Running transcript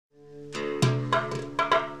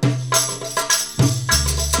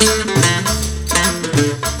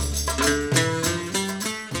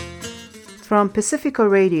From Pacifica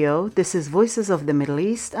Radio, this is Voices of the Middle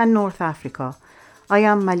East and North Africa. I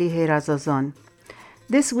am Malihe Razazan.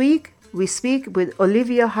 This week, we speak with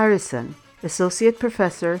Olivia Harrison, Associate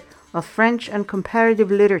Professor of French and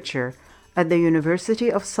Comparative Literature at the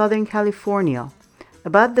University of Southern California,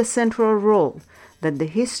 about the central role that the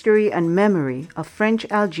history and memory of French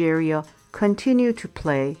Algeria continue to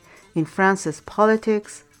play in France's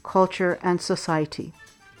politics, culture, and society.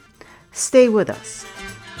 Stay with us.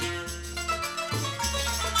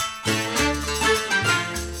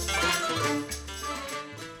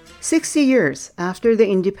 "60 years after the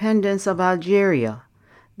independence of Algeria,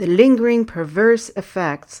 the lingering perverse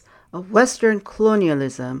effects of Western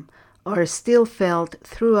colonialism are still felt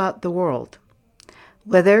throughout the world.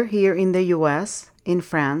 Whether here in the US, in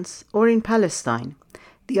France, or in Palestine,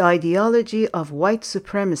 the ideology of white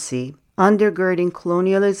supremacy undergirding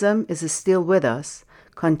colonialism is still with us,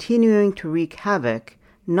 continuing to wreak havoc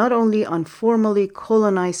not only on formerly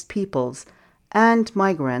colonized peoples and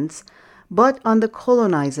migrants, but on the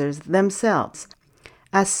colonizers themselves,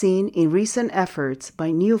 as seen in recent efforts by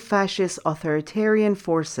new fascist authoritarian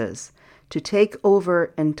forces to take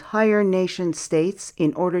over entire nation-states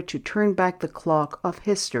in order to turn back the clock of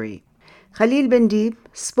history." Khalil Bendib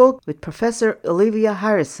spoke with Professor Olivia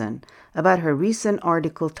Harrison about her recent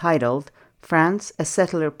article titled "France, a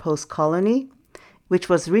Settler Post-Colony," which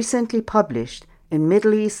was recently published in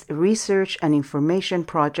Middle East Research and Information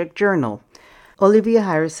Project Journal. Olivia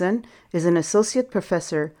Harrison is an associate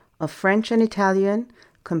professor of French and Italian,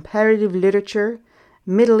 comparative literature,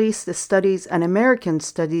 Middle East Studies and American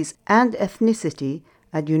Studies and Ethnicity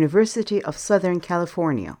at University of Southern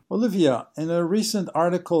California. Olivia, in a recent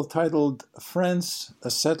article titled "France, a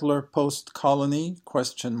Settler Post-Colony?"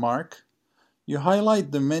 You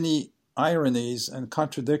highlight the many ironies and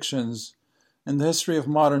contradictions in the history of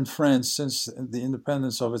modern France since the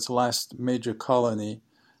independence of its last major colony,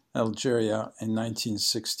 Algeria, in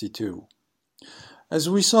 1962. As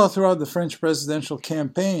we saw throughout the French presidential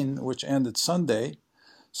campaign, which ended Sunday,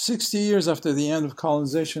 60 years after the end of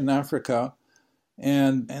colonization in Africa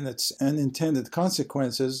and its unintended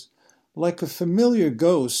consequences, like a familiar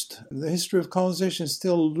ghost, the history of colonization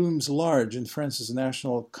still looms large in France's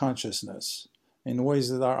national consciousness in ways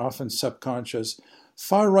that are often subconscious.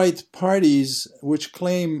 Far-right parties, which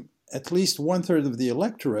claim at least one-third of the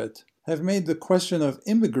electorate, have made the question of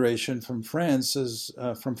immigration from France's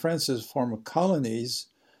former colonies,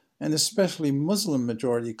 and especially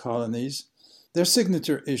Muslim-majority colonies, their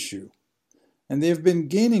signature issue. And they have been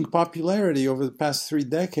gaining popularity over the past 3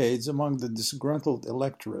 decades among the disgruntled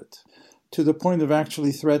electorate, to the point of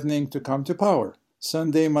actually threatening to come to power.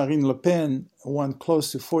 Sunday, Marine Le Pen won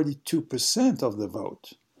close to 42% of the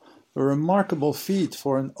vote, a remarkable feat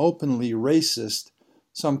for an openly racist,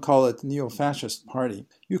 some call it neo-fascist party.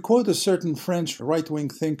 You quote a certain French right-wing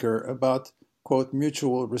thinker about, quote,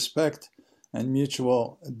 mutual respect and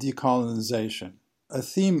mutual decolonization, a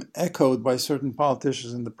theme echoed by certain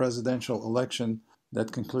politicians in the presidential election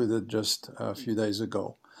that concluded just a few days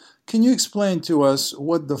ago. Can you explain to us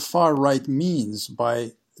what the far right means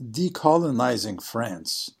by decolonizing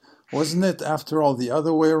France? Wasn't it, after all, the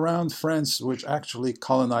other way around, France which actually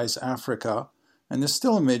colonized Africa and is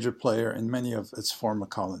still a major player in many of its former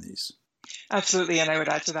colonies? Absolutely, and I would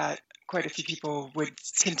add to that, quite a few people would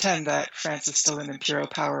contend that France is still an imperial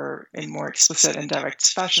power in more explicit and direct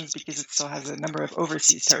fashions because it still has a number of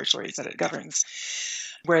overseas territories that it governs,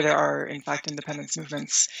 where there are, in fact, independence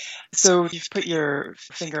movements. So you've put your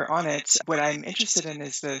finger on it. What I'm interested in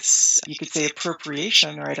is this, you could say,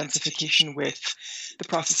 appropriation or identification with the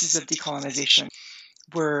processes of decolonization.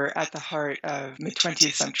 Were at the heart of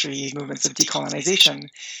mid-20th century movements of decolonization.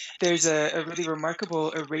 There's a really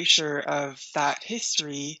remarkable erasure of that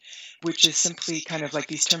history, which is simply kind of like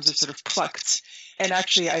these terms are sort of plucked. And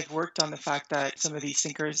actually, I've worked on the fact that some of these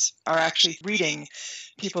thinkers are actually reading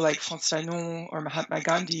people like Frantz Fanon or Mahatma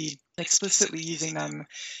Gandhi, explicitly using them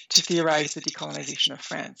to theorize the decolonization of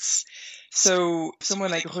France. So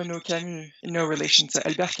someone like Renaud Camus, no relation to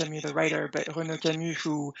Albert Camus, the writer, but Renaud Camus,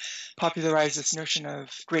 who popularized this notion of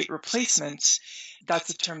great replacement, that's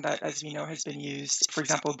a term that, as we know, has been used, for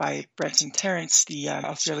example, by Brenton Tarrant, the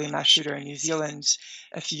Australian mass shooter in New Zealand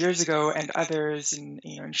a few years ago, and others in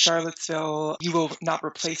Charlottesville. "You will not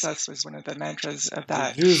replace us" was one of the mantras of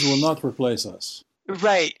that. The Jews will not replace us.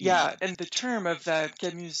 Right, yeah. And the term of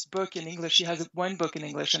Camus' book in English, he has one book in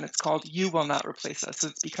English, and it's called "You Will Not Replace Us." So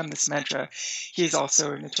it's become this mantra. He is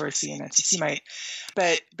also notoriously an anti-Semite.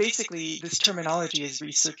 But basically, this terminology is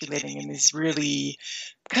recirculating in these really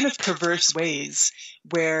kind of perverse ways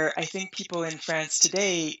where I think people in France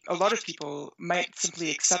today, a lot of people might simply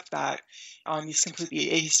accept that on these completely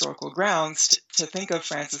ahistorical grounds to think of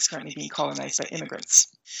France as currently being colonized by immigrants.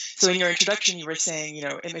 So in your introduction, you were saying,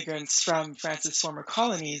 immigrants from France's former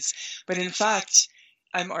colonies, but in fact,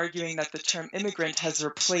 I'm arguing that the term immigrant has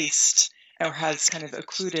replaced or has kind of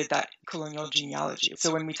occluded that colonial genealogy.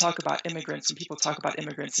 So when we talk about immigrants, when people talk about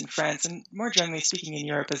immigrants in France, and more generally speaking in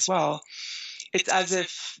Europe as well, it's as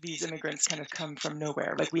if these immigrants kind of come from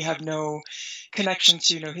nowhere. Like we have no connection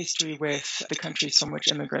to, no history with the countries from which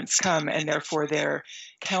immigrants come, and therefore they're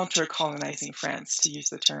counter-colonizing France, to use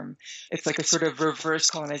the term. It's like a sort of reverse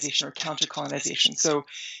colonization or counter-colonization. So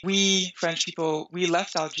we, French people, we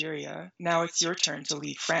left Algeria. Now it's your turn to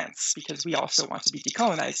leave France because we also want to be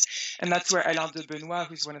decolonized. And that's where Alain de Benoist,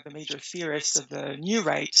 who's one of the major theorists of the New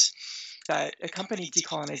Right, that accompanied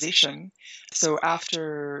decolonization. So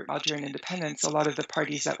after Algerian independence, a lot of the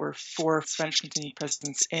parties that were for French continued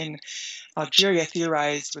presence in Algeria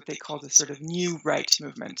theorized what they called a sort of new right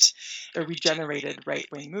movement, a regenerated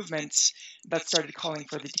right-wing movement that started calling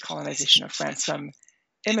for the decolonization of France from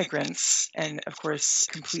immigrants, and of course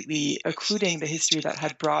completely occluding the history that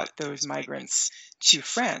had brought those migrants to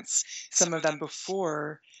France, some of them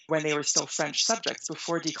before, when they were still French subjects,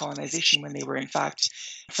 before decolonization, when they were in fact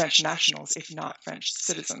French nationals, if not French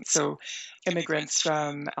citizens. So immigrants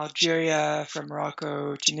from Algeria, from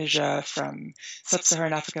Morocco, Tunisia, from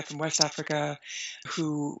Sub-Saharan Africa, from West Africa,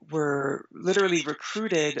 who were literally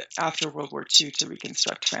recruited after World War II to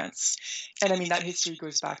reconstruct France. And I mean, that history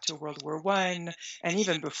goes back to World War I, and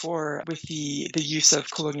even before, with the use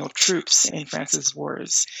of colonial troops in France's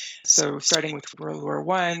wars. So starting with World War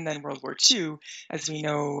I, then World War II, as we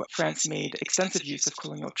know, France made extensive use of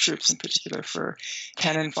colonial troops, in particular for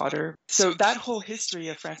cannon fodder. So that whole history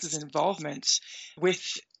of France's involvement with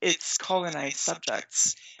its colonized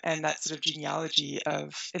subjects and that sort of genealogy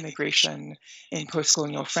of immigration in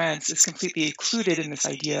post-colonial France is completely included in this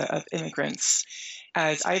idea of immigrants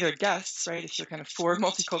as either guests, right? If you're kind of for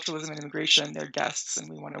multiculturalism and immigration, they're guests and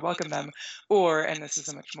we want to welcome them, or, and this is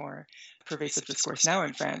a much more pervasive discourse now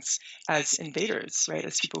in France, as invaders, right?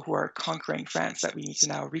 As people who are conquering France that we need to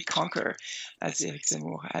now reconquer, as Éric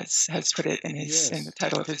Zemmour has put it in in the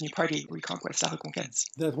title of his new party, Reconquest, la Reconquête.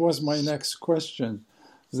 That was my next question.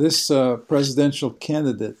 This presidential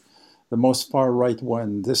candidate, the most far-right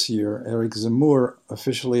one this year, Éric Zemmour,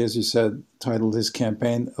 officially, as you said, titled his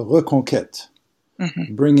campaign Reconquête,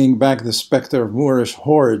 bringing back the specter of Moorish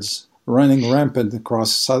hordes running rampant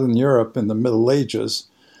across southern Europe in the Middle Ages,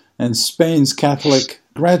 and Spain's Catholic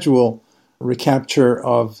gradual recapture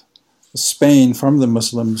of Spain from the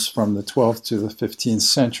Muslims from the 12th to the 15th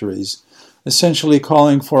centuries, essentially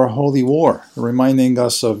calling for a holy war, reminding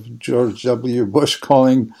us of George W. Bush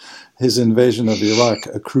calling his invasion of Iraq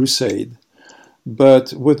a crusade,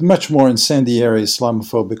 but with much more incendiary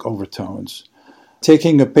Islamophobic overtones.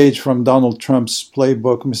 Taking a page from Donald Trump's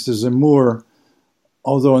playbook, Mr. Zemmour,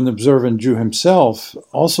 although an observant Jew himself,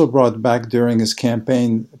 also brought back during his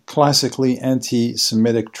campaign classically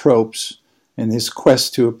anti-Semitic tropes in his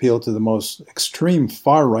quest to appeal to the most extreme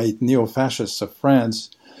far-right neo-fascists of France,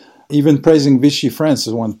 even praising Vichy France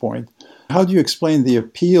at one point. How do you explain the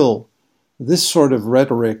appeal this sort of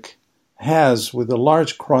rhetoric has with a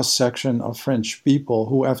large cross-section of French people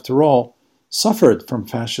who, after all, suffered from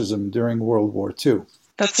fascism during World War II?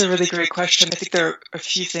 That's a really great question. I think there are a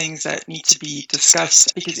few things that need to be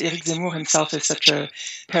discussed because Éric Zemmour himself is such a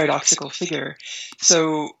paradoxical figure.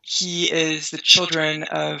 So he is the children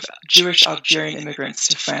of Jewish Algerian immigrants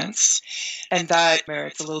to France, and that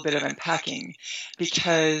merits a little bit of unpacking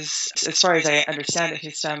because as far as I understand it,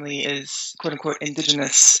 his family is quote-unquote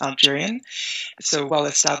indigenous Algerian, so well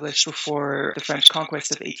established before the French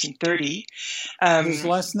conquest of 1830. His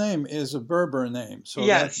last name is a Berber name. So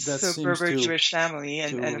yes, that so seems Berber to, Jewish family,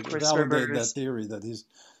 and of course validate Berbers. that theory that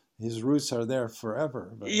his roots are there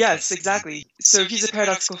forever. Yes, exactly. So he's a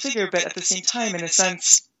paradoxical figure, but at the same time, in a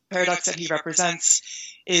sense, the paradox that he represents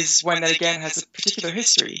is one that, again, has a particular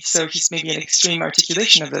history. So he's maybe an extreme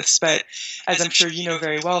articulation of this, but as I'm sure you know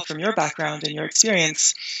very well from your background and your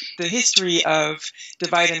experience, the history of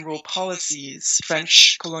divide and rule policies,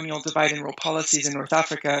 French colonial divide and rule policies in North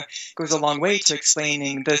Africa, goes a long way to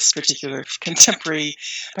explaining this particular contemporary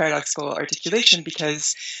paradoxical articulation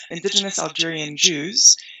because indigenous Algerian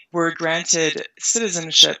Jews were granted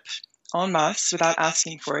citizenship en masse without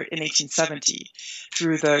asking for it in 1870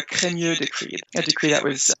 through the Crémieux Decree, a decree that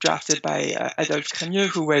was drafted by Adolphe Crémieux,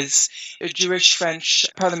 who was a Jewish French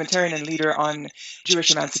parliamentarian and leader on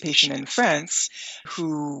Jewish emancipation in France,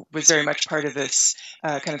 who was very much part of this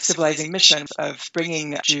kind of civilizing mission of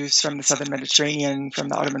bringing Jews from the southern Mediterranean, from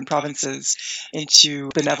the Ottoman provinces, into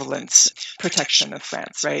benevolent protection of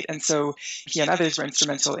France, right? And so he and others were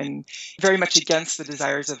instrumental in very much against the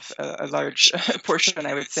desires of a large portion,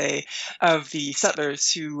 I would say, of the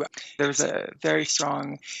settlers who there was a very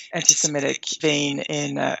strong anti-Semitic vein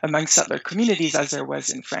in among settler communities as there was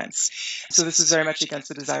in France. So this was very much against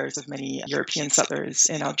the desires of many European settlers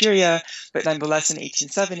in Algeria, but nonetheless in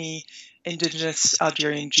 1870, indigenous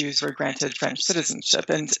Algerian Jews were granted French citizenship.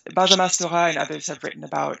 And Benjamin Stora and others have written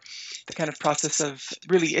about the kind of process of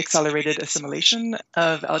really accelerated assimilation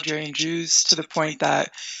of Algerian Jews to the point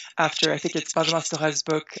that after, I think it's Benjamin Stora's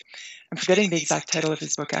book, I'm forgetting the exact title of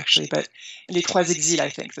his book actually, but Les Trois Exils, I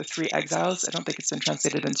think, the Three Exiles. I don't think it's been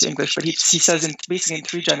translated into English, but he says basically in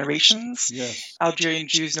 3 generations, Yes. Algerian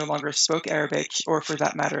Jews no longer spoke Arabic or, for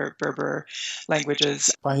that matter, Berber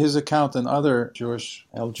languages. By his account and other Jewish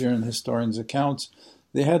Algerian historians' accounts,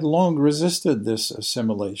 they had long resisted this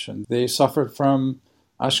assimilation. They suffered from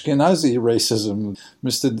Ashkenazi racism.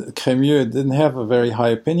 Mr. Crémieux didn't have a very high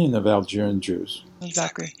opinion of Algerian Jews.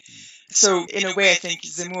 Exactly. So in a way, I think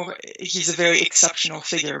Zemmour, he's a very exceptional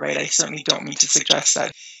figure, right? I certainly don't mean to suggest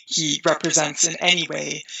that he represents in any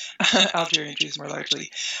way Algerian Jews more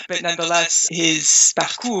largely. But nonetheless, his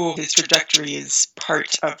parcours, his trajectory is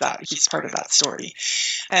part of that. He's part of that story.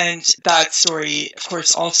 And that story, of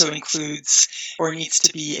course, also includes or needs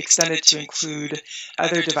to be extended to include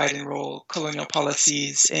other divide and rule colonial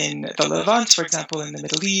policies in the Levant, for example, in the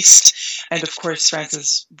Middle East, and of course,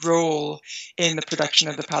 France's role in the production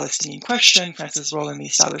of the Palestinian question, France's role in the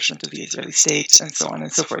establishment of the Israeli state, and so on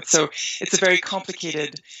and so forth. So it's a very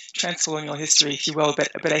complicated transcolonial history, if you will,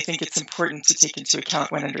 but I think it's important to take into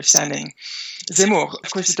account when understanding Zemmour.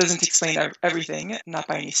 Of course, it doesn't explain everything, not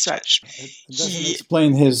by any stretch. It doesn't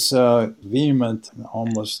explain his vehement,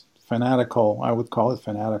 almost fanatical, I would call it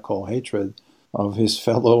fanatical, hatred of his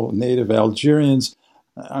fellow native Algerians.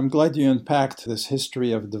 I'm glad you unpacked this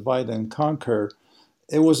history of divide and conquer.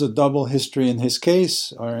 It was a double history in his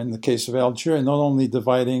case, or in the case of Algeria, not only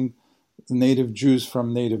dividing native Jews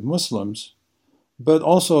from native Muslims, but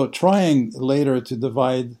also trying later to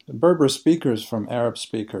divide Berber speakers from Arab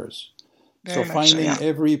speakers. So finding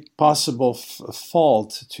every possible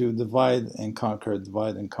fault to divide and conquer. And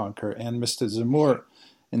Mr. Zemmour,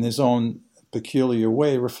 in his own peculiar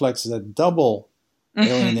way, reflects that double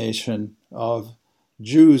alienation of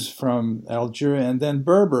Jews from Algeria and then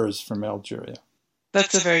Berbers from Algeria.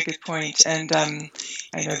 That's a very good point. And I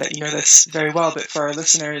know that you know this very well, but for our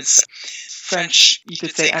listeners, French, you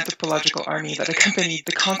could say, anthropological army that accompanied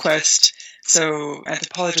the conquest. So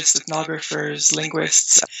anthropologists, ethnographers,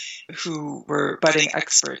 linguists who were budding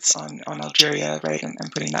experts on Algeria, right? And I'm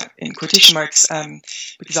putting that in quotation marks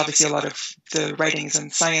because obviously a lot of the writings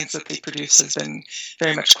and science that they produced has been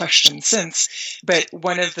very much questioned since. But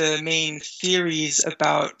one of the main theories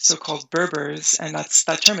about so-called Berbers, and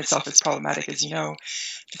that term itself is problematic, as you know,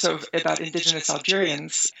 so about indigenous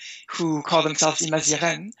Algerians who call themselves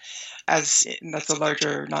Imazighen, as that's a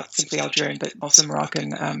larger, not simply Algerian, but also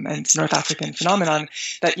Moroccan and North African phenomenon,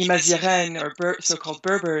 that Imazighen, or so-called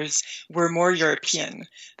Berbers, were more European.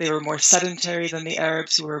 They were more sedentary than the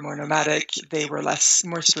Arabs, who were more nomadic. They were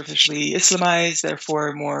more superficially Islamized,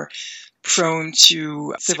 therefore more prone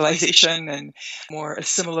to civilization and more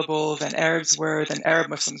assimilable than Arab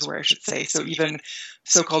Muslims were, I should say. So even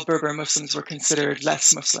so-called Berber Muslims were considered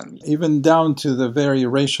less Muslim. Even down to the very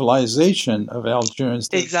racialization of Algerians.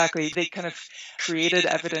 Exactly. They kind of created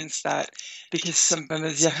evidence that because some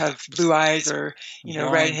Amazigh have blue eyes or,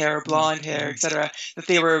 red hair or blonde hair, etc., that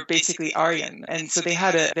they were basically Aryan. And so they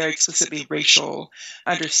had a very explicitly racial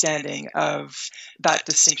understanding of that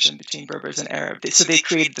distinction between Berbers and Arab. So they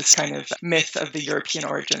created this kind of myth of the European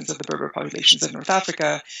origins of the Berber populations of North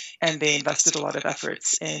Africa, and they invested a lot of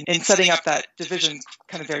efforts in setting up that division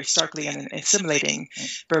kind of very starkly and in assimilating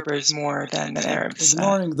Berbers more than Arabs.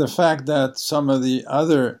 Ignoring the fact that some of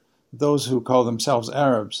those who call themselves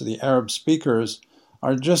Arabs, the Arab speakers,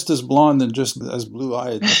 are just as blonde and just as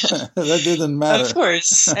blue-eyed. That didn't matter. Of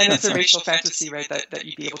course. And it's a racial fantasy, right, that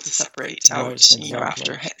you'd be able to separate out, Right, exactly.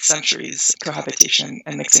 after centuries cohabitation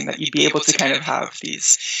and mixing, that you'd be able to kind of have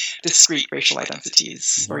these discrete racial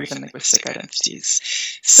identities or even linguistic identities.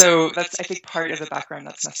 So that's, I think, part of the background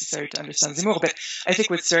that's necessary to understand Zemmour. But I think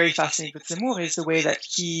what's very fascinating with Zemmour is the way that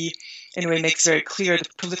he, in a way, makes very clear the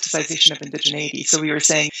politicization of indigeneity. So we were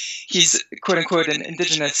saying he's, quote unquote, an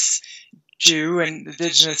indigenous Jew and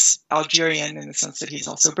indigenous Algerian in the sense that he's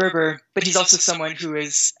also Berber, but he's also someone who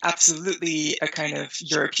is absolutely a kind of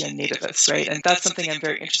European nativist, right? And that's something I'm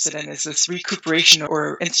very interested in, is this recuperation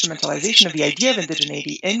or instrumentalization of the idea of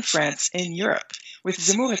indigeneity in France, in Europe. With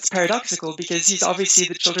Zemmour, it's paradoxical because he's obviously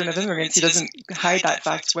the children of immigrants. He doesn't hide that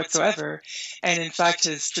fact whatsoever. And in fact,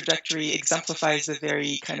 his trajectory exemplifies the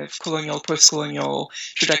very kind of colonial, post-colonial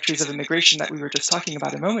trajectories of immigration that we were just talking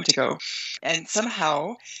about a moment ago. And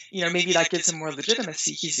somehow, maybe that gives him more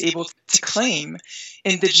legitimacy. He's able to claim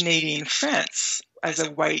indigeneity in France as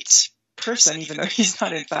a white person, even though he's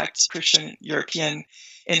not, in fact, Christian European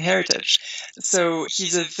in heritage. So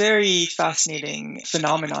he's a very fascinating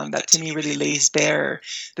phenomenon that to me really lays bare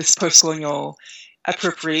this post-colonial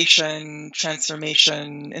appropriation,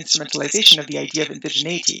 transformation, instrumentalization of the idea of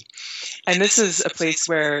indigeneity. And this is a place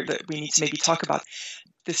where we need to maybe talk about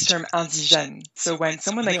this term indigène. So when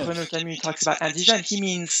someone like Renaud Camus talks about indigène, he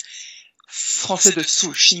means Français de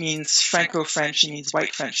souche, he means Franco-French, he means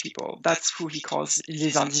white French people. That's who he calls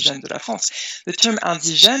les indigènes de la France. The term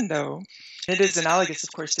indigène, though, it is analogous,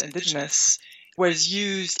 of course, to indigenous, was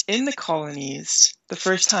used in the colonies. The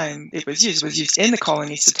first time it was used in the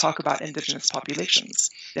colonies to talk about indigenous populations.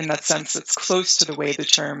 In that sense, it's close to the way the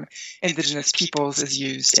term indigenous peoples is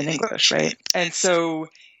used in English, right? And so,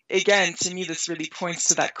 again, to me, this really points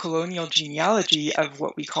to that colonial genealogy of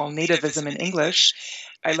what we call nativism in English.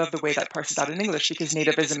 I love the way that parses out in English because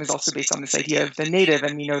nativism is also based on this idea of the native,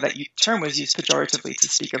 and we know that term was used pejoratively to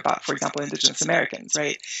speak about, for example, indigenous Americans,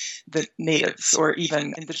 right? The natives, or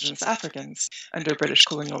even indigenous Africans under British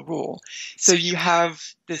colonial rule. So you have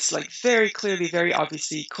this very clearly, very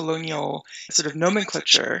obviously colonial sort of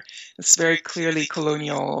nomenclature, this very clearly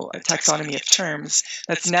colonial taxonomy of terms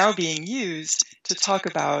that's now being used to talk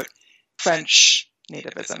about French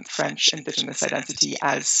nativism, French indigenous identity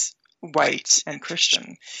as white and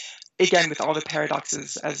Christian. Again, with all the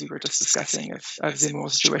paradoxes, as we were just discussing, of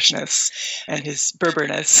Zemmour's Jewishness and his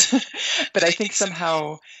Berberness. But I think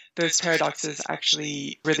somehow those paradoxes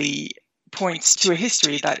actually really point to a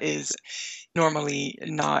history that is normally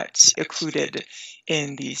not included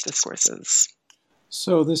in these discourses.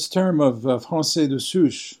 So this term of Français de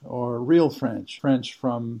souche, or real French, French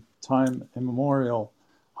from time immemorial,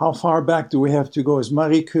 how far back do we have to go? Is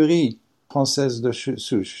Marie Curie Française de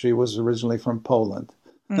souche? She was originally from Poland.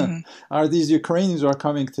 Mm-hmm. Are these Ukrainians who are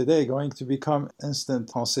coming today going to become instant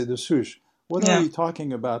Français de souche? What are we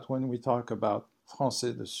talking about when we talk about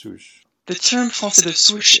Français de souche? The term Français de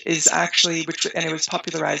souche is actually, and it was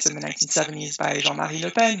popularized in the 1970s by Jean-Marie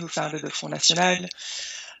Le Pen, who founded the Front National,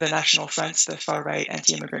 the National Front, the far-right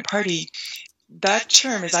anti-immigrant party. That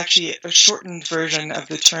term is actually a shortened version of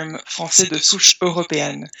the term Français de souche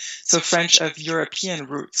européenne, so French of European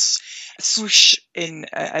roots. Souche,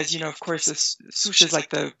 as you know, of course, souche is like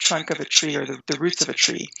the trunk of a tree or the roots of a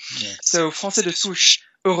tree. Yeah. So Français de souche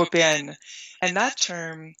européenne. And that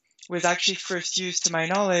term was actually first used, to my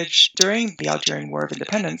knowledge, during the Algerian War of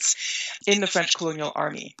Independence in the French colonial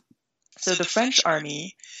army. So the French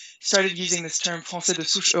army started using this term Français de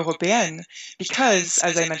souche européenne because,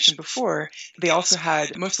 as I mentioned before, they also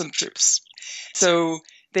had Muslim troops. So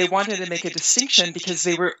they wanted to make a distinction because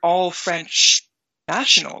they were all French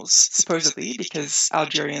nationals, supposedly, because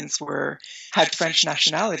Algerians had French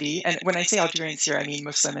nationality. And when I say Algerians here, I mean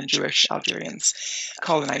Muslim and Jewish Algerians,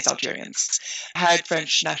 colonized Algerians, had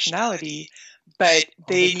French nationality, but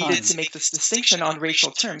they needed to make this distinction on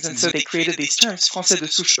racial terms. And so they created these terms, Français de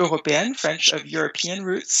souche européenne, French of European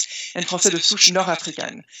roots, and Français de souche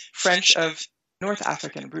nord-africaine, French of North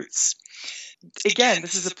African roots. Again,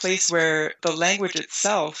 this is a place where the language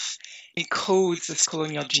itself encodes this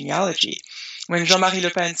colonial genealogy. When Jean-Marie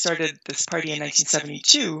Le Pen started this party in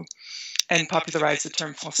 1972 and popularized the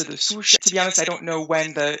term Français de souche, to be honest, I don't know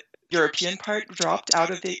when the European part dropped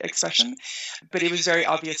out of the expression, but it was very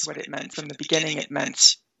obvious what it meant. From the beginning, it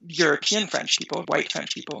meant European French people, white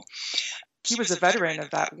French people. He was a veteran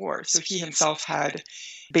of that war, so he himself had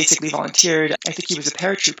basically volunteered. I think he was a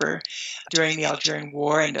paratrooper during the Algerian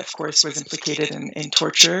War and, of course, was implicated in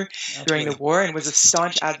torture during the war and was a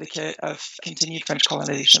staunch advocate of continued French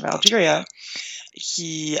colonization of Algeria.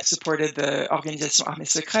 He supported the Organisation Armée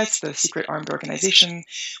Secrète, the secret armed organization,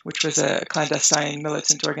 which was a clandestine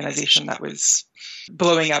militant organization that was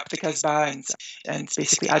blowing up the Kasbah and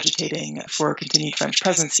basically agitating for continued French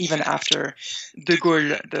presence, even after de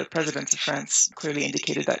Gaulle, the president of France, clearly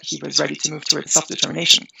indicated that he was ready to move towards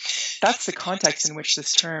self-determination. That's the context in which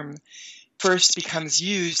this term first becomes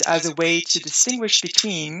used as a way to distinguish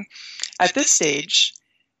between, at this stage,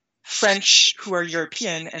 French who are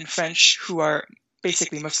European and French who are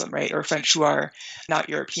basically Muslim, right? Or French who are not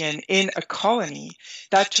European in a colony.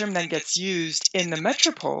 That term then gets used in the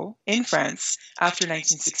metropole in France after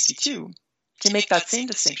 1962 to make that same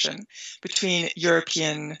distinction between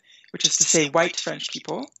European, which is to say white French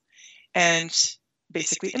people, and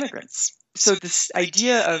basically immigrants. So this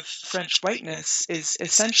idea of French whiteness is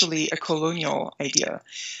essentially a colonial idea.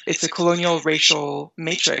 It's a colonial racial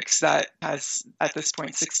matrix that has, at this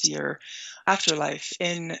point, 60-year afterlife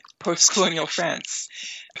in post-colonial France.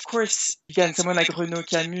 Of course, again, someone like Renaud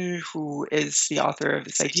Camus, who is the author of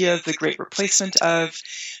this idea of the great replacement of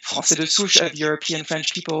Français de souche, of European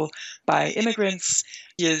French people by immigrants,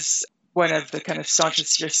 he is one of the kind of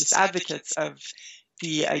staunchest, fiercest advocates of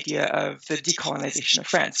the idea of the decolonization of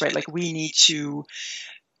France, right? Like we need to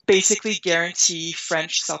basically guarantee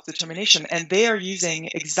French self-determination. And they are using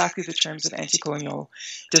exactly the terms of anti-colonial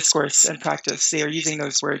discourse and practice. They are using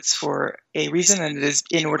those words for a reason, and it is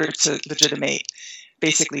in order to legitimate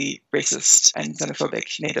basically racist and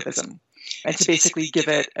xenophobic nativism, and to basically give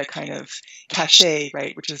it a kind of cachet,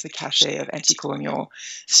 right, which is the cachet of anti-colonial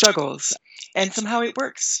struggles. And somehow it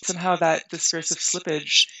works. Somehow that discursive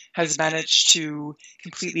slippage has managed to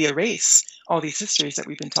completely erase all these histories that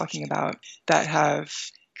we've been talking about that have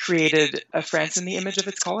created a France in the image of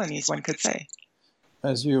its colonies, one could say.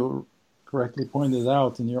 As you correctly pointed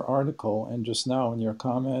out in your article and just now in your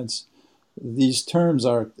comments, these terms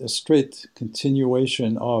are a straight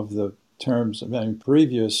continuation of the terms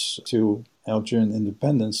previous to Algerian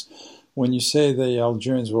independence. When you say the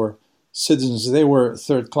Algerians were citizens, they were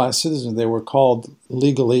third-class citizens. They were called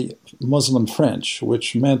legally Muslim French,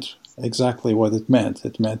 which meant exactly what it meant.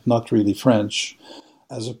 It meant not really French,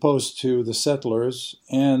 as opposed to the settlers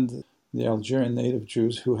and the Algerian native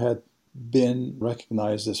Jews who had been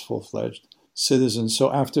recognized as full-fledged citizens.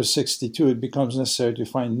 So after 62, it becomes necessary to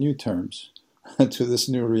find new terms to this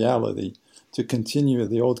new reality, to continue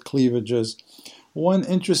the old cleavages. One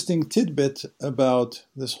interesting tidbit about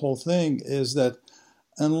this whole thing is that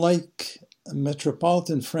unlike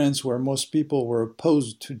metropolitan France, where most people were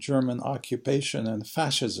opposed to German occupation and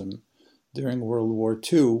fascism during World War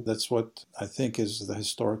II, that's what I think is the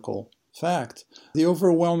historical fact, the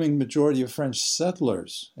overwhelming majority of French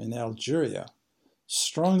settlers in Algeria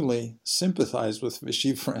strongly sympathized with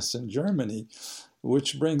Vichy France and Germany,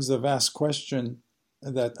 which brings the vast question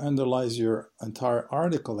that underlies your entire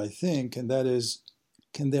article, I think, and that is,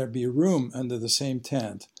 can there be room under the same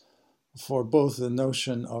tent for both the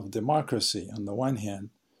notion of democracy on the one hand,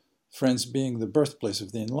 France being the birthplace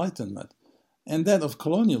of the Enlightenment, and that of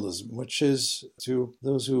colonialism, which is, to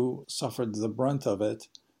those who suffered the brunt of it,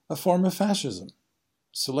 a form of fascism,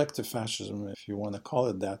 selective fascism, if you want to call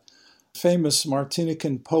it that. Famous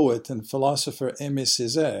Martinican poet and philosopher Aimé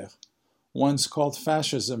Césaire once called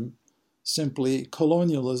fascism simply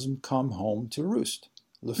colonialism come home to roost.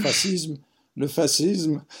 Le fascisme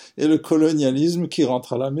et le colonialisme qui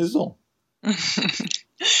rentre à la maison.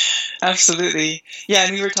 Absolutely. Yeah,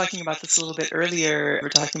 and we were talking about this a little bit earlier. We were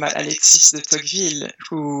talking about Alexis de Tocqueville,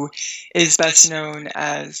 who is best known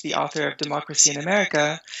as the author of Democracy in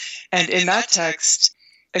America. And in that text,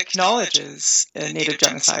 acknowledges native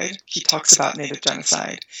genocide. He talks about native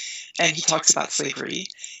genocide, and he talks about slavery.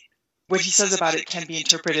 What he says about it can be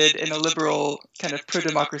interpreted in a liberal kind of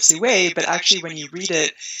pro-democracy way, but actually when you read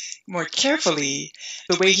it more carefully,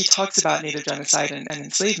 the way he talks about native genocide and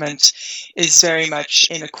enslavement is very much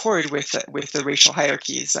in accord with the racial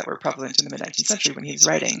hierarchies that were prevalent in the mid-19th century when he was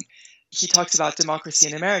writing. He talks about democracy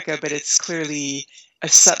in America, but it's clearly a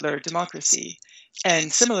settler democracy.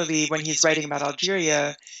 And similarly, when he's writing about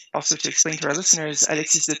Algeria, also to explain to our listeners,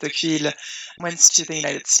 Alexis de Tocqueville went to the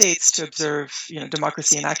United States to observe,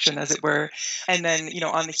 democracy in action, as it were. And then,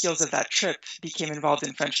 on the heels of that trip, became involved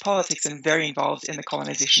in French politics and very involved in the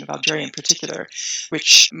colonization of Algeria in particular,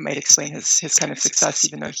 which might explain his kind of success,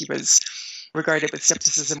 even though he was regarded with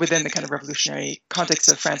skepticism within the kind of revolutionary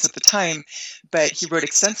context of France at the time. But he wrote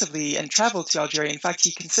extensively and traveled to Algeria. In fact,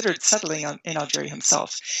 he considered settling in Algeria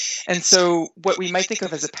himself. And so what we might think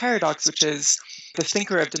of as a paradox, which is the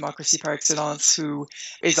thinker of democracy par excellence, who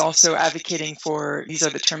is also advocating for, these are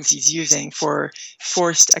the terms he's using, for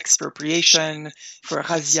forced expropriation, for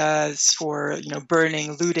razzias, for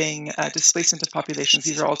burning, looting, displacement of populations.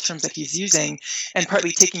 These are all terms that he's using, and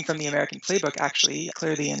partly taking from the American playbook, actually,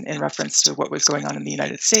 clearly in reference to what was going on in the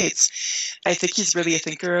United States. I think he's really a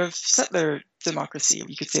thinker of settler democracy,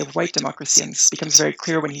 you could say of white democracy, and this becomes very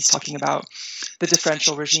clear when he's talking about the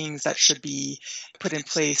differential regimes that should be put in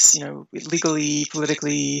place, legally,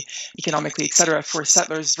 politically, economically, etc., for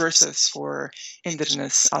settlers versus for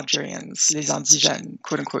indigenous Algerians, les indigènes,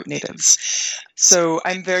 quote-unquote natives. So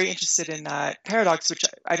I'm very interested in that paradox, which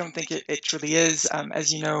I don't think it truly is.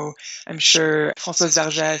 As you know, I'm sure Françoise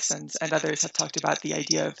Vergès and others have talked about the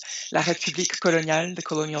idea of la République coloniale, the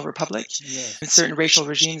colonial republic, Yes. and certain racial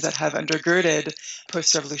regimes that have undergirded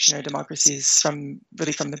post-revolutionary democracies from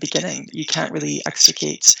the beginning. You can't really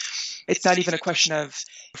extricate. It's not even a question of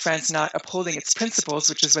France not upholding its principles,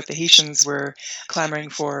 which is what the Haitians were clamoring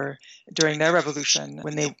for during their revolution,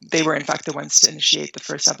 when they were in fact the ones to initiate the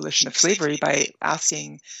first abolition of slavery by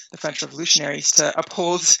asking the French revolutionaries to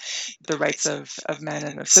uphold the rights of men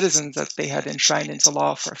and of citizens that they had enshrined into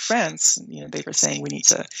law for France. They were saying we need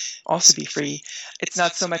to also be free. It's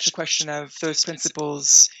not so much a question of those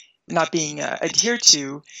principles not being adhered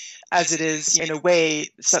to, as it is, in a way,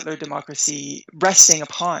 settler democracy resting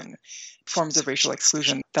upon forms of racial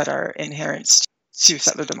exclusion that are inherent to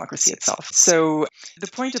settler democracy itself. So the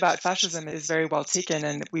point about fascism is very well taken,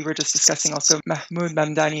 and we were just discussing also Mahmoud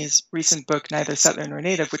Mamdani's recent book, Neither Settler Nor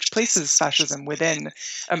Native, which places fascism within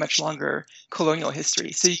a much longer colonial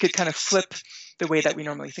history. So you could kind of flip the way that we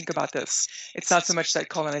normally think about this. It's not so much that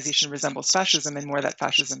colonization resembles fascism, and more that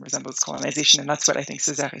fascism resembles colonization, and that's what I think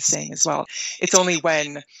Césaire is saying as well. It's only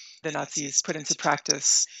when the Nazis put into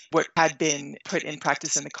practice what had been put in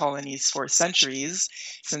practice in the colonies for centuries,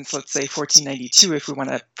 since, let's say, 1492, if we want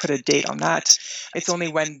to put a date on that. It's only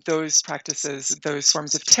when those practices, those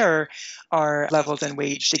forms of terror, are leveled and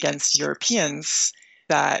waged against Europeans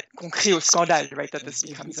that qu'on crie au scandale, right, that this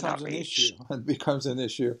becomes an outrage. It becomes an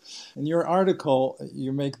issue. In your article,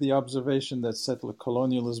 you make the observation that settler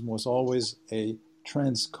colonialism was always a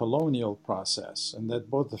trans-colonial process, and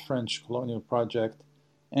that both the French colonial project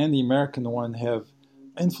and the American one have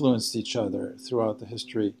influenced each other throughout the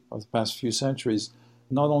history of the past few centuries.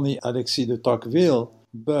 Not only Alexis de Tocqueville,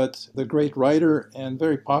 but the great writer and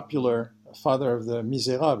very popular father of the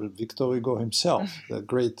Misérables, Victor Hugo himself, the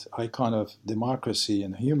great icon of democracy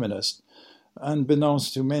and humanist,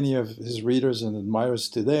 unbeknownst to many of his readers and admirers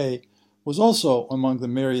today, was also among the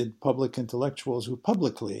myriad public intellectuals who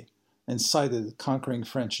publicly incited conquering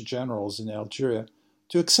French generals in Algeria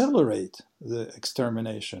to accelerate the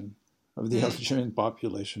extermination of the Algerian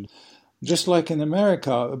population. Just like in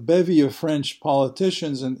America, a bevy of French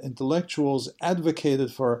politicians and intellectuals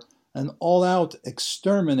advocated for an all-out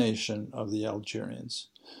extermination of the Algerians.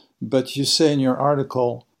 But you say in your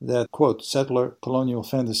article that, quote, settler colonial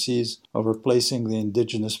fantasies of replacing the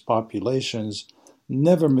indigenous populations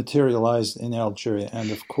never materialized in Algeria,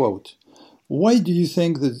 end of quote. Why do you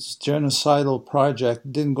think this genocidal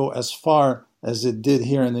project didn't go as far as it did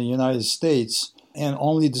here in the United States and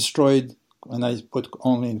only destroyed, and I put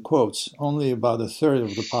only in quotes, only about a third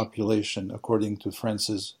of the population, according to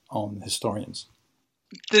France's own historians?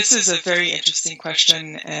 This is a very interesting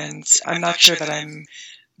question, and I'm not sure that I'm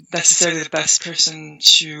necessarily the best person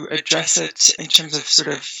to address it in terms of sort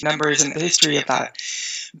of numbers and the history of that.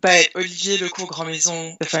 But Olivier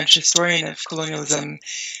Lecourt-Grandmaison, the French historian of colonialism,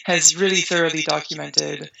 has really thoroughly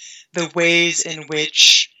documented the ways in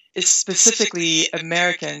which specifically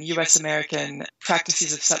US American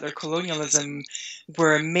practices of settler colonialism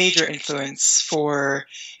were a major influence for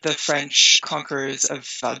the French conquerors of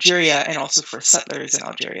Algeria and also for settlers in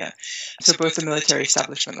Algeria. So both the military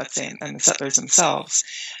establishment, let's say, and the settlers themselves.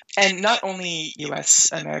 And not only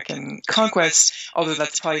US American conquest, although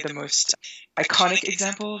that's probably the most iconic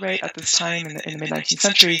example, right, at this time in the mid-19th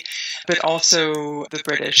century, but also the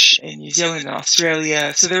British in New Zealand and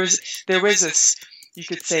Australia. So there was this, you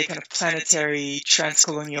could say, kind of planetary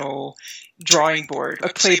transcolonial drawing board, a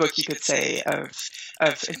playbook, you could say, of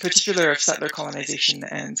in particular of settler colonization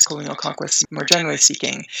and colonial conquest, more generally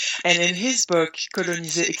speaking. And in his book,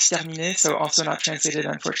 Coloniser, Exterminer, so also not translated,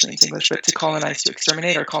 unfortunately, into English, but to colonize, to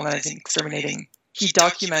exterminate, or colonizing, exterminating he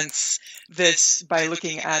documents this by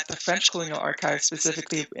looking at the French colonial archives,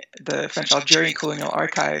 specifically the French Algerian colonial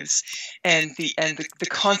archives, and the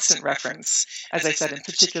constant reference, as I said, in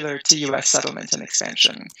particular to U.S. settlement and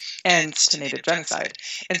expansion and to native genocide.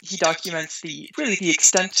 And he documents the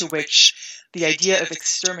extent to which the idea of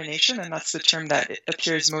extermination, and that's the term that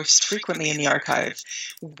appears most frequently in the archive,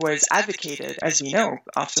 was advocated, as we know,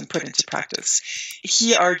 often put into practice.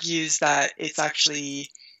 He argues that it's actually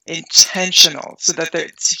intentional, so that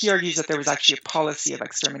he argues that there was actually a policy of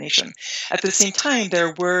extermination. At the same time,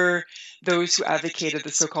 there were those who advocated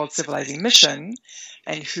the so-called civilizing mission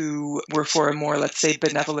and who were for a more, let's say,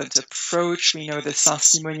 benevolent approach. We know the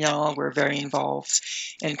Saint-Simonians were very involved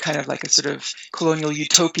in kind of like a sort of colonial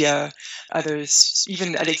utopia. Others,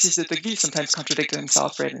 even Alexis de Tocqueville, sometimes contradicted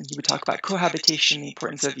himself, right? And he would talk about cohabitation, the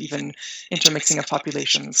importance of even intermixing of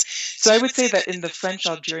populations. So I would say that in the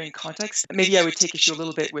French-Algerian context, maybe I would take issue a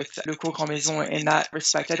little bit with Le Cours Grand Maison in that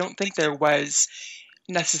respect. I don't think there was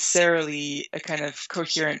necessarily a kind of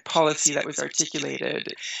coherent policy that was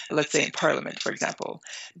articulated, let's say in Parliament, for example.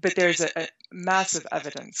 But there's a massive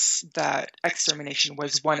evidence that extermination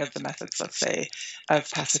was one of the methods, let's say, of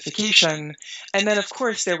pacification. And then, of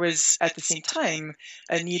course, there was, at the same time,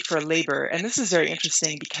 a need for labor. And this is very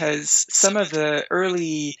interesting because some of the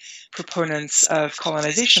early proponents of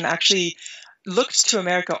colonization actually looked to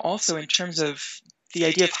America also in terms of the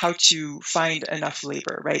idea of how to find enough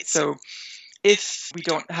labor, right? So if we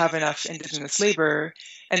don't have enough indigenous labor,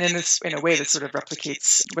 and in a way this sort of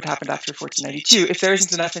replicates what happened after 1492, if there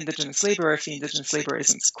isn't enough indigenous labor, or if the indigenous labor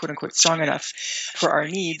isn't quote unquote strong enough for our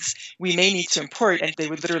needs, we may need to import, and they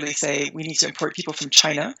would literally say we need to import people from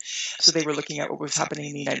China. So they were looking at what was happening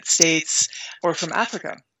in the United States or from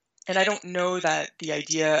Africa. And I don't know that the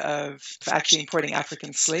idea of actually importing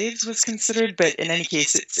African slaves was considered, but in any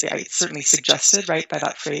case, it's certainly suggested, right, by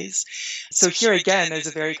that phrase. So here again, there's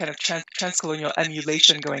a very kind of transcolonial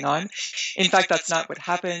emulation going on. In fact, that's not what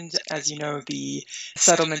happened. As you know, the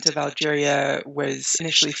settlement of Algeria was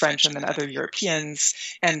initially French and then other Europeans,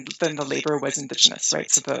 and then the labor was indigenous, right?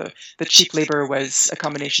 So the cheap labor was a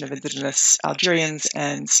combination of indigenous Algerians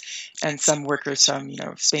and some workers from,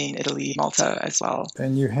 Spain, Italy, Malta as well.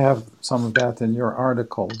 And you have some of that in your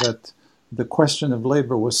article, that the question of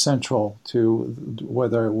labor was central to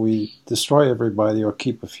whether we destroy everybody or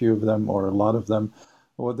keep a few of them or a lot of them.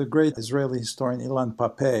 Well, the great Israeli historian Ilan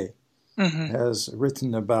Pappé has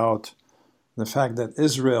written about the fact that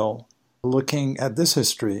Israel, looking at this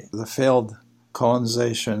history, the failed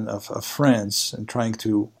colonization of France and trying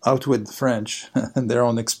to outwit the French and their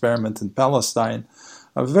own experiment in Palestine,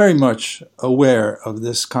 are very much aware of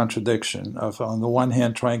this contradiction of, on the one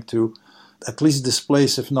hand, trying to at least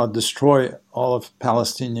displace, if not destroy, all of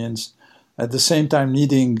Palestinians, at the same time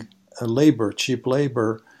needing labor, cheap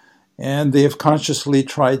labor, and they have consciously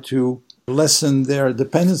tried to lessen their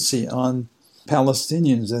dependency on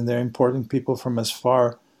Palestinians, and they're importing people from as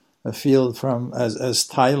far afield from as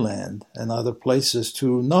Thailand and other places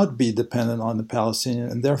to not be dependent on the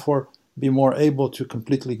Palestinians and therefore be more able to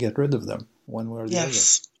completely get rid of them one way or the other.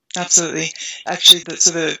 Yes, absolutely. Actually,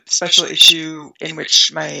 the special issue in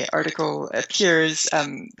which my article appears,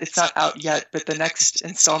 it's not out yet, but the next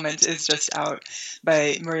installment is just out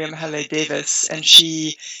by Miriam Halle Davis, and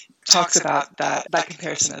she talks about that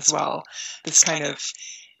comparison as well, this kind of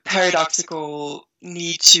paradoxical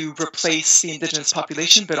need to replace the indigenous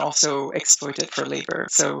population, but also exploit it for labor.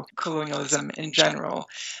 So colonialism in general.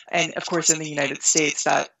 And of course, in the United States,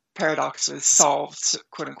 that paradox was solved,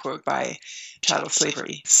 quote unquote, by chattel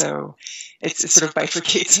slavery. So it sort of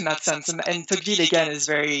bifurcates in that sense. And Tocqueville, again, is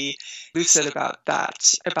very lucid about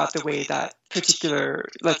that, about the way that particular,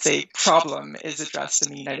 let's say, problem is addressed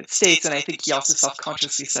in the United States. And I think he also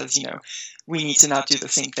self-consciously says, we need to not do the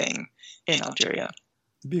same thing in Algeria.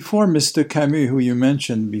 Before Mr. Camus, who you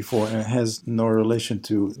mentioned before, and has no relation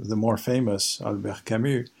to the more famous Albert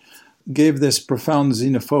Camus, gave this profound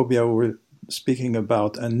xenophobia we're speaking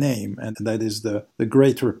about a name, and that is the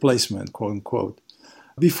Great Replacement, quote unquote.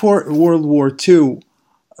 Before World War II,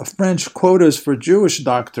 French quotas for Jewish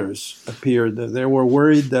doctors appeared. They were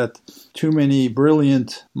worried that too many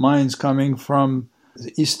brilliant minds coming from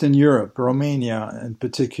Eastern Europe, Romania in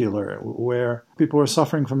particular, where people were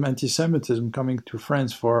suffering from anti-Semitism, coming to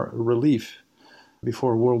France for relief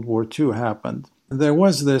before World War II happened. There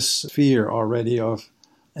was this fear already of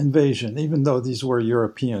invasion, even though these were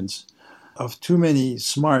Europeans, of too many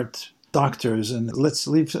smart doctors, and let's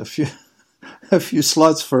leave a few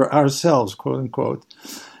slots for ourselves, quote unquote.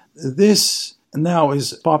 This now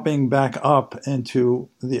is popping back up into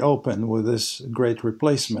the open with this Great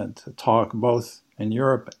Replacement talk, both in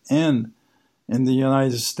Europe and in the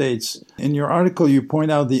United States. In your article, you point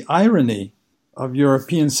out the irony of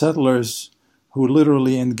European settlers who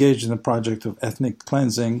literally engaged in the project of ethnic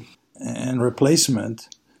cleansing and replacement,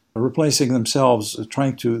 replacing themselves,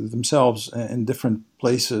 trying to themselves in different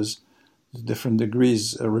places, different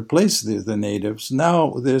degrees, replace the natives.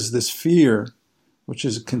 Now there's this fear, which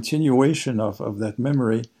is a continuation of that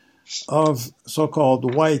memory, of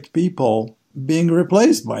so-called white people being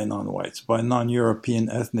replaced by non-whites, by non-European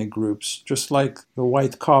ethnic groups, just like the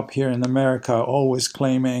white cop here in America always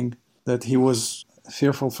claiming that he was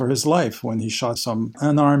fearful for his life when he shot some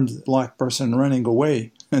unarmed black person running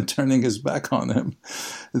away and turning his back on him.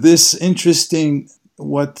 This interesting,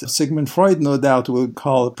 what Sigmund Freud no doubt would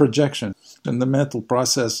call a projection, and the mental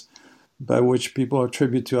process by which people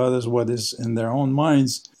attribute to others what is in their own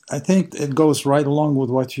minds. I think it goes right along with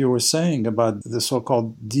what you were saying about the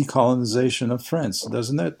so-called decolonization of France,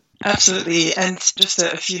 doesn't it? Absolutely. And just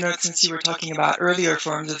a few notes, since you were talking about earlier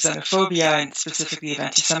forms of xenophobia and specifically of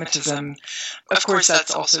anti-Semitism. Of course,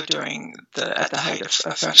 that's also at the height of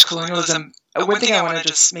French colonialism. One thing I want to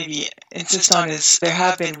just maybe insist on is there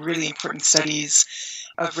have been really important studies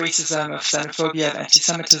of racism, of xenophobia, of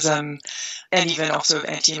anti-Semitism, and even also of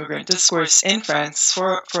anti-immigrant discourse in France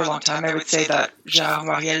for a long time. I would say that Gérard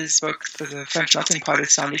Mariel's book, The French Melting Pot,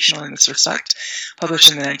 is foundational in this respect,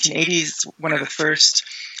 published in the 1980s, one of the first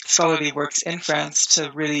scholarly works in France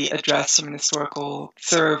to really address from an historical,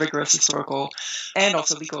 thorough, rigorous historical, and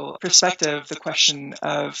also legal perspective, the question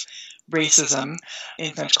of racism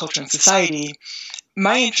in French culture and society.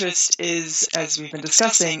 My interest is, as we've been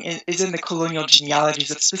discussing, is in the colonial genealogies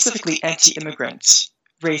of specifically anti-immigrant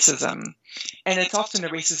racism. And it's often a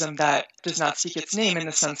racism that does not speak its name in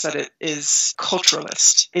the sense that it is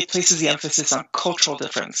culturalist. It places the emphasis on cultural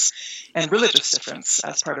difference and religious difference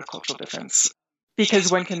as part of cultural difference,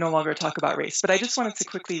 because one can no longer talk about race. But I just wanted to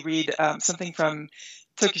quickly read something from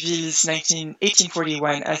Tocqueville's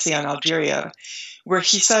 1841 essay on Algeria, where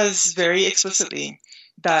he says very explicitly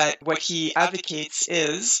that what he advocates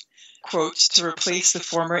is, quote, to replace the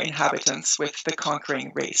former inhabitants with the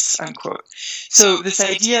conquering race, unquote. So this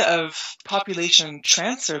idea of population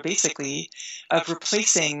transfer, basically, of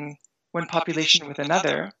replacing one population with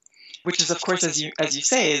another, which is, of course, as you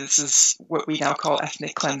say, this is what we now call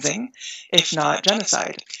ethnic cleansing, if not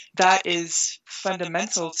genocide. That is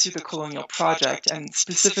fundamental to the colonial project, and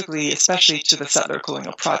specifically, especially to the settler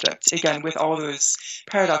colonial project. Again, with all those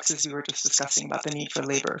paradoxes we were just discussing about the need for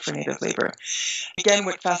labor, for native labor. Again,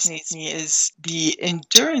 what fascinates me is the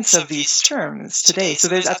endurance of these terms today. So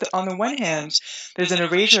there's, on the one hand, there's an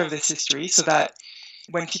erasure of this history, so that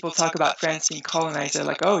when people talk about France being colonized, they're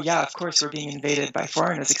like, oh yeah, of course we're being invaded by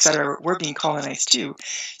foreigners, etc. We're being colonized too.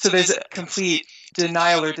 So there's a complete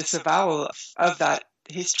denial or disavowal of that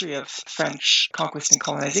history of French conquest and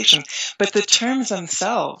colonization. But the terms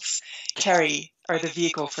themselves are the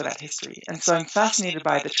vehicle for that history. And so I'm fascinated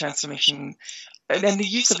by the transformation and the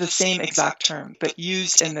use of the same exact term, but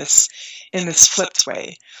used in this flipped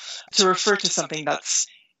way to refer to something that's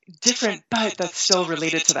different, but that's still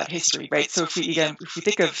related to that history, right? So if we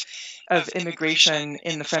think of immigration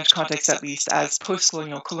in the French context, at least, as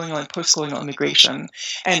post-colonial, colonial, and post-colonial immigration,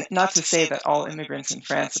 and not to say that all immigrants in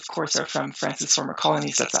France, of course, are from France's former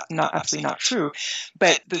colonies, that's absolutely not true,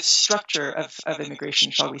 but the structure of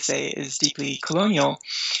immigration, shall we say, is deeply colonial.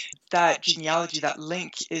 That genealogy, that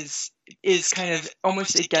link is kind of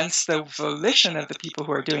almost against the volition of the people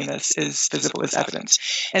who are doing this, is visible, is evident.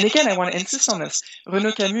 And again, I want to insist on this.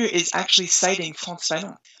 Renaud Camus is actually citing Frantz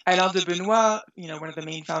Fanon. Alain de Benoist, one of the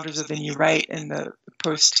main founders of the New Right in the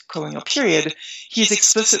post-colonial period, he's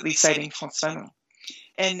explicitly citing Frantz Fanon.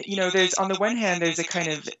 And, there's, on the one hand, there's a kind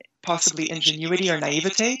of possibly ingenuity or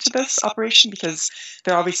naivete to this operation, because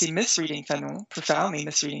they're obviously misreading Fanon, profoundly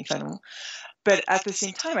misreading Fanon. But at the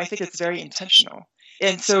same time, I think it's very intentional.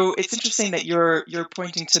 And so it's interesting that you're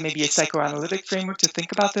pointing to maybe a psychoanalytic framework to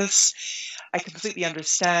think about this. I completely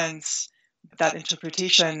understand that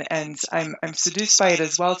interpretation, and I'm seduced by it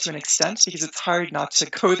as well to an extent, because it's hard not to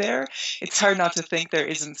go there. It's hard not to think there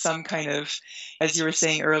isn't some kind of, as you were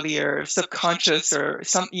saying earlier, subconscious or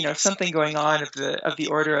something going on of the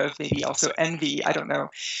order of maybe also envy. I don't know.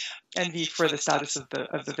 Envy for the status of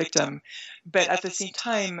the victim. But at the same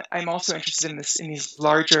time, I'm also interested in these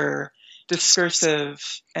larger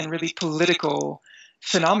discursive and really political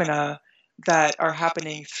phenomena that are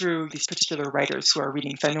happening through these particular writers who are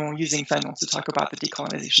reading Fanon, using Fanon to talk about the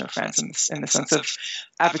decolonization of France in the sense of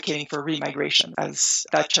advocating for remigration, as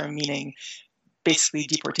that term meaning basically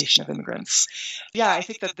deportation of immigrants. Yeah, I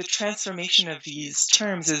think that the transformation of these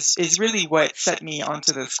terms is really what set me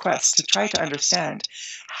onto this quest to try to understand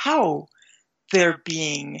how they're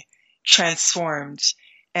being transformed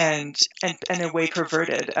and in a way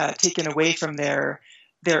perverted, taken away from their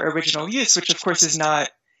original use, which of course is not,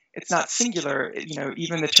 it's not singular.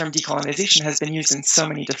 Even the term decolonization has been used in so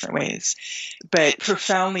many different ways, but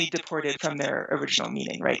profoundly deported from their original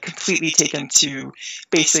meaning, right? Completely taken to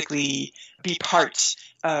basically be part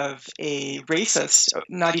of a racist,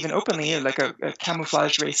 not even openly, like a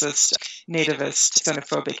camouflaged racist, nativist,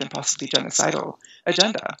 xenophobic, and possibly genocidal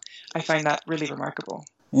agenda. I find that really remarkable.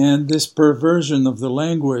 And this perversion of the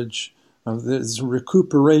language, of this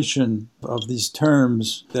recuperation of these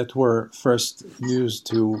terms that were first used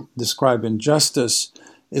to describe injustice,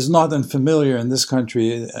 is not unfamiliar in this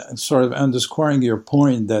country, sort of underscoring your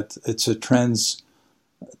point that it's a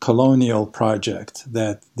trans-colonial project,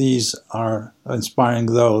 that these are inspiring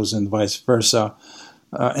those and vice versa.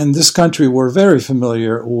 In this country, we're very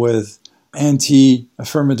familiar with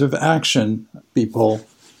anti-affirmative action people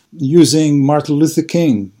using Martin Luther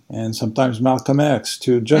King and sometimes Malcolm X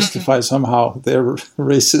to justify somehow their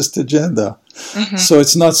racist agenda. So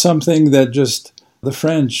it's not something that just the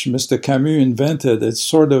French, Mr. Camus, invented. It's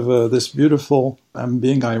sort of this beautiful, I'm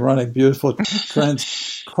being ironic, beautiful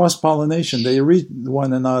cross-pollination. They read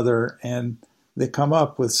one another and they come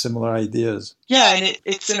up with similar ideas. Yeah, and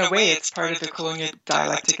it's in a way, it's part of the colonial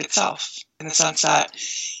dialectic itself, in the sense that,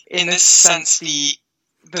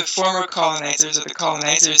 the former colonizers or the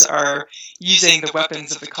colonizers are using the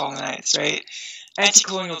weapons of the colonized, right?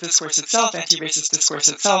 Anti-colonial discourse itself, anti-racist discourse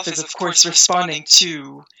itself is, of course, responding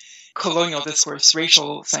to colonial discourse,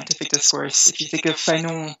 racial scientific discourse. If you think of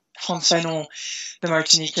Frantz Fanon, the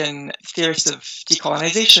Martinican theorist of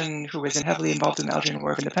decolonization, who was heavily involved in the Algerian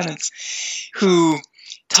War of Independence, who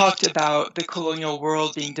talked about the colonial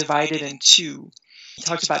world being divided in two. He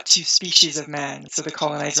talked about two species of man, so the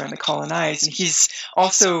colonizer and the colonized, and he's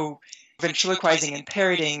also ventriloquizing and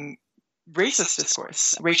parroting racist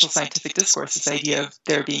discourse, racial scientific discourse, this idea of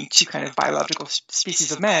there being two kind of biological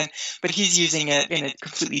species of man, but he's using it in a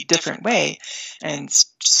completely different way and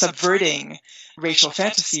subverting racial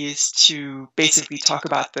fantasies to basically talk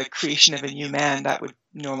about the creation of a new man that would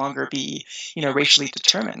no longer be, racially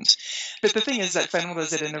determined. But the thing is that Fanon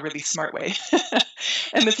does it in a really smart way.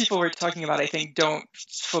 And the people we're talking about, I think, don't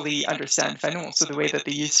fully understand Fanon. So the way that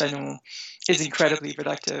they use Fanon is incredibly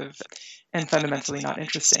reductive and fundamentally not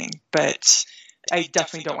interesting. But I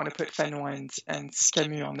definitely don't want to put Fanon and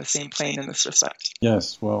Camus on the same plane in this respect.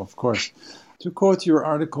 Yes, well, of course. To quote your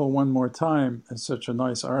article one more time, it's such a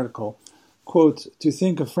nice article, quote, "To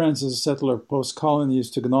think of France as a settler post-colony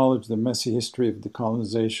is to acknowledge the messy history of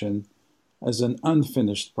decolonization as an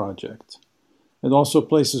unfinished project. It also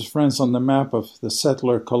places France on the map of the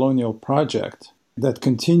settler colonial project that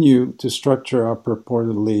continue to structure our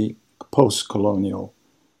purportedly post-colonial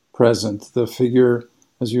present. The figure,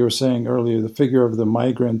 as you were saying earlier, the figure of the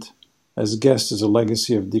migrant as guest is a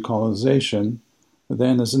legacy of decolonization,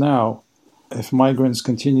 then as now. If migrants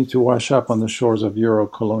continue to wash up on the shores of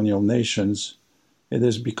Euro-colonial nations, it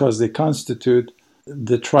is because they constitute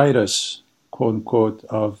detritus, quote-unquote,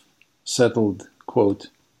 of settled, quote,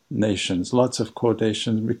 nations." Lots of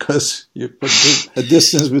quotations because you put a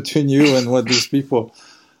distance between you and what these people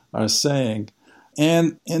are saying.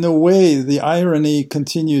 And in a way, the irony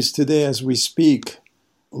continues today as we speak,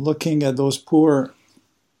 looking at those poor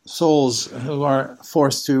souls who are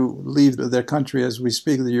forced to leave their country as we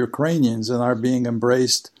speak, the Ukrainians, and are being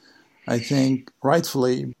embraced, I think,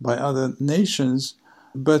 rightfully by other nations.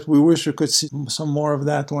 But we wish we could see some more of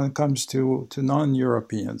that when it comes to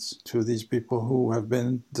non-Europeans, to these people who have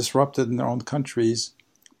been disrupted in their own countries,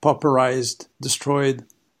 pauperized, destroyed,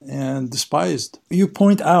 and despised. You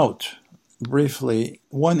point out briefly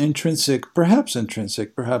one perhaps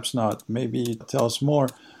intrinsic, perhaps not, maybe tell us more,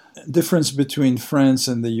 difference between France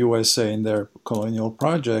and the USA in their colonial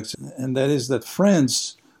projects, and that is that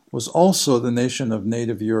France was also the nation of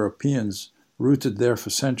native Europeans, rooted there for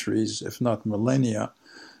centuries, if not millennia.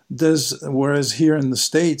 Whereas here in the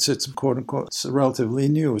States, it's quote-unquote it's relatively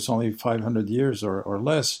new, it's only 500 years or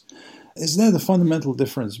less. Is that a fundamental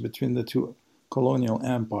difference between the two colonial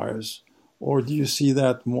empires, or do you see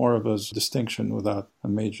that more of a distinction without a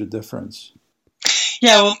major difference?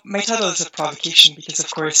 Yeah, well, my title is a provocation because, of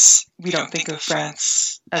course, we don't think of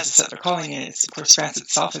France as a settler colony. Of course, France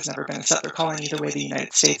itself has never been a settler colony the way the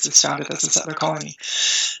United States is founded as a settler colony.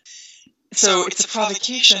 So it's a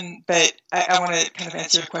provocation, but I want to kind of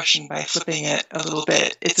answer your question by flipping it a little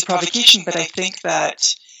bit. It's a provocation, but I think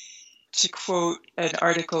that, to quote an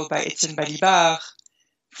article by Etienne Balibar,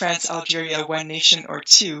 France, Algeria, one nation or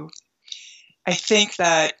two, I think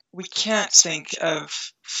that we can't think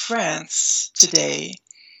of France today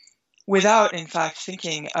without, in fact,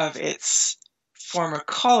 thinking of its former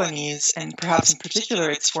colonies, and perhaps in particular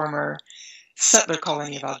its former settler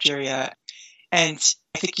colony of Algeria. And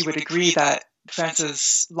I think you would agree that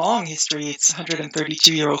France's long history, its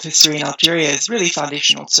 132-year-old history in Algeria, is really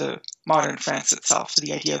foundational to modern France itself, to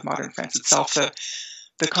the idea of modern France itself.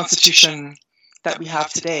 The constitution that we have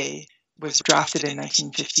today was drafted in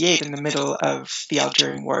 1958 in the middle of the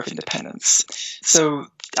Algerian War of Independence. So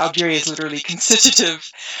Algeria is literally constitutive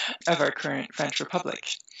of our current French Republic.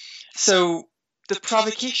 So the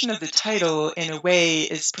provocation of the title, in a way,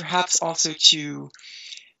 is perhaps also to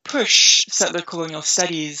push settler colonial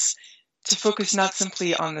studies to focus not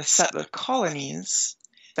simply on the settler colonies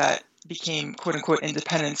that became quote-unquote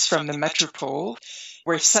independence from the metropole,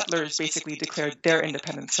 where settlers basically declared their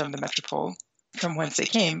independence from the metropole, from whence they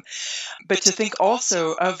came, but to think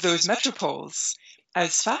also of those metropoles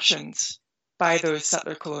as fashioned by those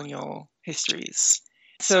settler colonial histories.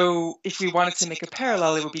 So if we wanted to make a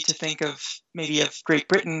parallel, it would be to think of maybe of Great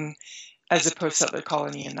Britain as a post-settler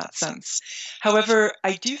colony in that sense. However,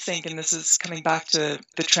 I do think, and this is coming back to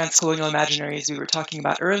the transcolonial imaginaries we were talking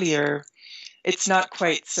about earlier, it's not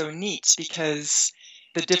quite so neat, because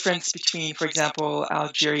the difference between, for example,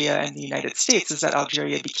 Algeria and the United States is that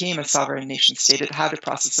Algeria became a sovereign nation state. It had a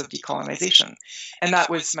process of decolonization. And that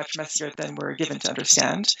was much messier than we're given to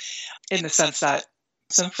understand, in the sense that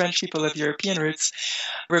some French people of European roots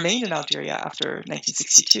remained in Algeria after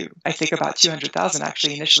 1962. I think about 200,000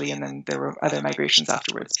 actually initially, and then there were other migrations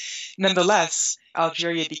afterwards. Nonetheless,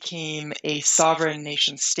 Algeria became a sovereign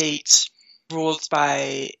nation state ruled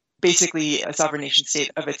by basically a sovereign nation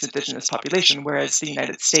state of its indigenous population, whereas the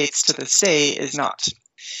United States to this day is not.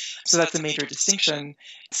 So that's a major distinction.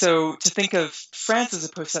 So to think of France as a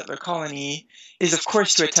post-settler colony is, of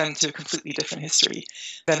course, to attend to a completely different history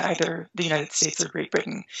than either the United States or Great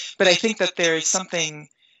Britain. But I think that there is something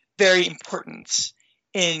very important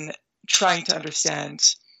in trying to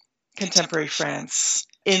understand contemporary France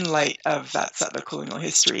in light of that settler colonial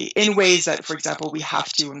history, in ways that, for example, we have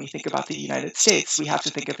to, when we think about the United States, we have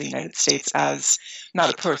to think of the United States as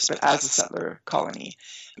not a post, but as a settler colony,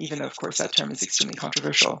 even though, of course, that term is extremely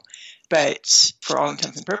controversial. But for all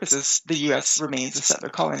intents and purposes, the US remains a settler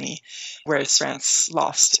colony, whereas France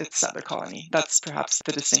lost its settler colony. That's perhaps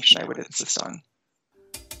the distinction I would insist on.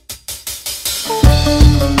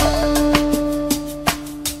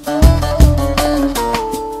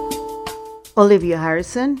 Olivia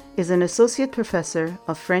Harrison is an associate professor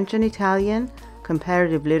of French and Italian,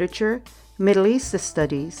 comparative literature, Middle East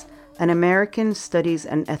studies, and American studies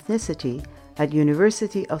and ethnicity at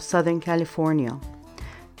University of Southern California.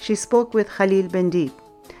 She spoke with Khalil Bendib.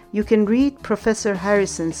 You can read Professor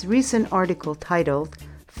Harrison's recent article titled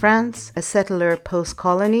France, a Settler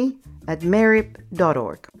Post-Colony at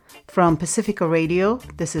merip.org. From Pacifica Radio,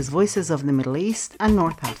 this is Voices of the Middle East and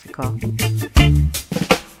North Africa.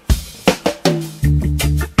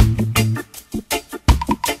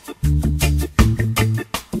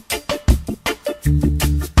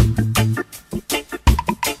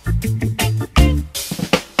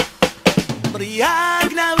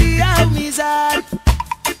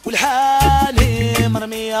 والحالي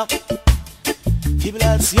مرمية في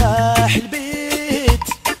بلاد صياح البيت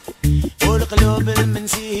والقلوب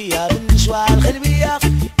المنسية بالنشوى الخلبية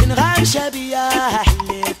انغام شبية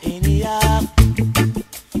حليت إنيا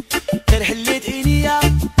غير حليت إنيا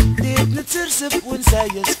ديت نتسرسب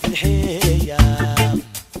ونسايس في الحية